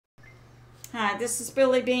Hi, this is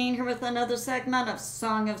Billie Beene here with another segment of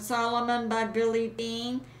Song of Solomon by Billie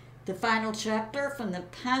Beene, the final chapter from the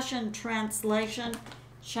Passion Translation,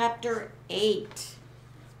 chapter 8.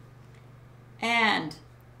 And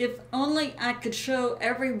if only I could show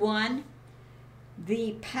everyone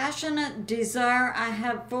the passionate desire I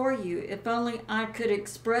have for you, if only I could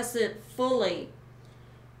express it fully,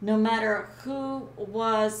 no matter who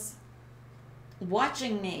was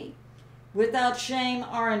watching me, without shame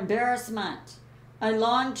or embarrassment. I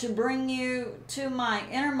long to bring you to my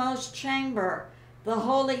innermost chamber, the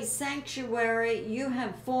holy sanctuary you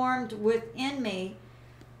have formed within me.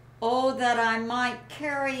 Oh, that I might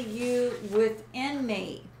carry you within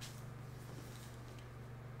me.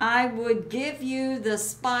 I would give you the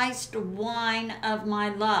spiced wine of my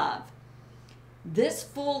love. This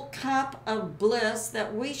full cup of bliss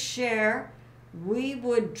that we share, we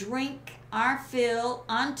would drink our fill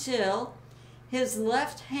until his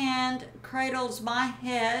left hand cradles my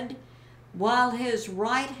head, while his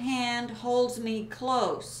right hand holds me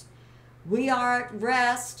close. We are at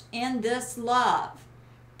rest in this love.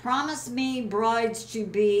 Promise me, brides to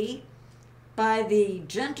be, by the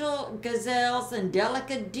gentle gazelles and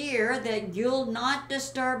delicate deer, that you'll not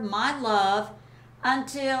disturb my love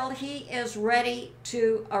until he is ready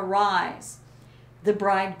to arise. The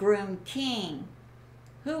bridegroom king.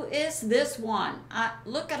 Who is this one?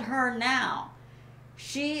 Look at her now.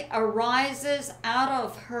 She arises out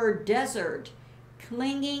of her desert,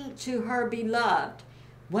 clinging to her beloved.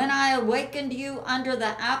 When I awakened you under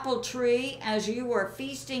the apple tree as you were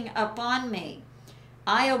feasting upon me,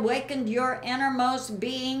 I awakened your innermost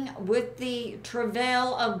being with the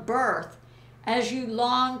travail of birth as you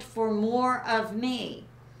longed for more of me.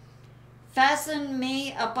 Fasten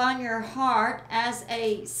me upon your heart as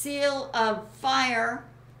a seal of fire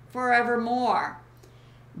forevermore.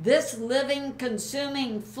 This living,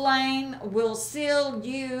 consuming flame will seal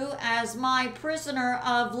you as my prisoner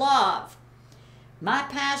of love. My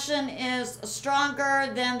passion is stronger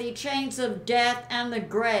than the chains of death and the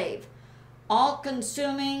grave.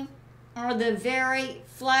 All-consuming are the very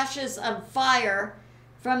flashes of fire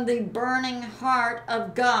from the burning heart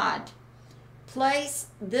of God. Place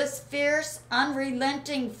this fierce,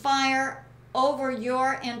 unrelenting fire over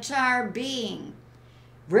your entire being.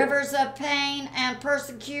 Rivers of pain and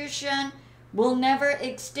persecution will never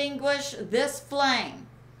extinguish this flame.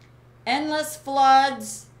 Endless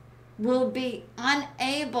floods will be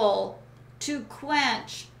unable to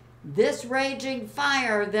quench this raging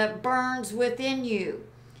fire that burns within you.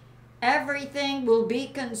 Everything will be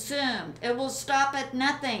consumed. It will stop at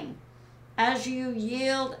nothing as you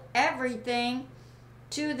yield everything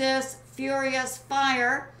to this furious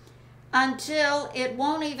fire, until it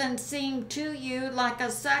won't even seem to you like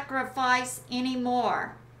a sacrifice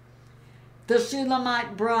anymore. The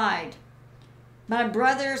Shulamite bride. My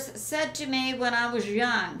brothers said to me when I was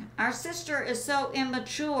young, our sister is so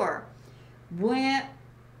immature.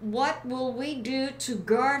 What will we do to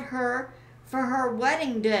guard her for her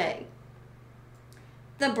wedding day?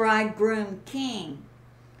 The bridegroom king.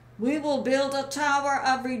 We will build a tower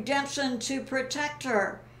of redemption to protect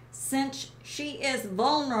her. Since she is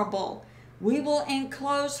vulnerable, we will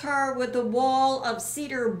enclose her with a wall of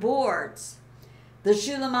cedar boards. The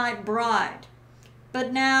Shulamite bride.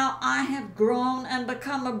 But now I have grown and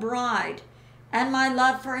become a bride, and my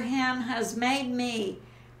love for him has made me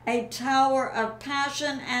a tower of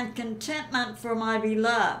passion and contentment for my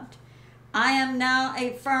beloved. I am now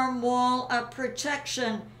a firm wall of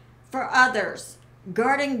protection for others,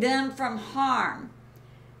 guarding them from harm.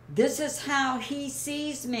 This is how he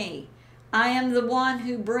sees me. I am the one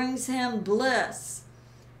who brings him bliss,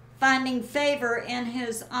 finding favor in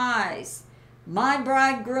his eyes. My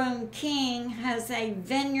bridegroom king has a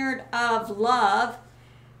vineyard of love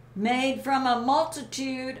made from a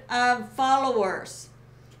multitude of followers.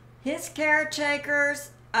 His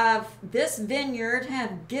caretakers of this vineyard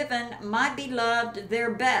have given my beloved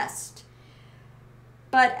their best.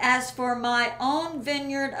 But as for my own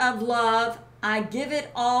vineyard of love, I give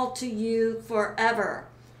it all to you forever,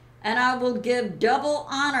 and I will give double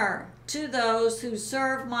honor to those who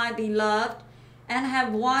serve my beloved and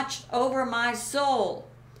have watched over my soul.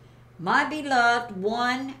 My beloved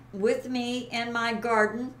won with me in my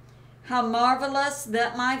garden. How marvelous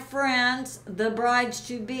that my friends, the brides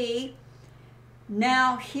to be,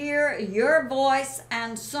 now hear your voice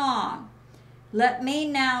and song. Let me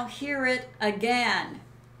now hear it again,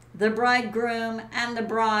 the bridegroom and the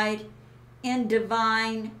bride in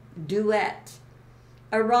divine duet.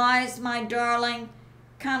 Arise, my darling,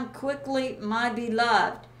 come quickly, my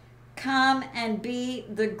beloved. Come and be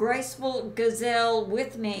the graceful gazelle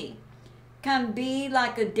with me. Come be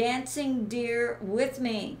like a dancing deer with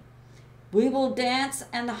me. We will dance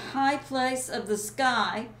in the high place of the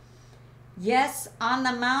sky. Yes, on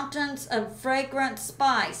the mountains of fragrant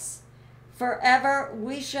spice. Forever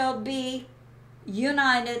we shall be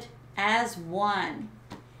united as one.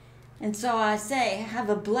 And so I say, have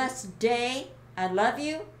a blessed day. I love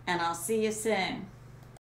you, and I'll see you soon.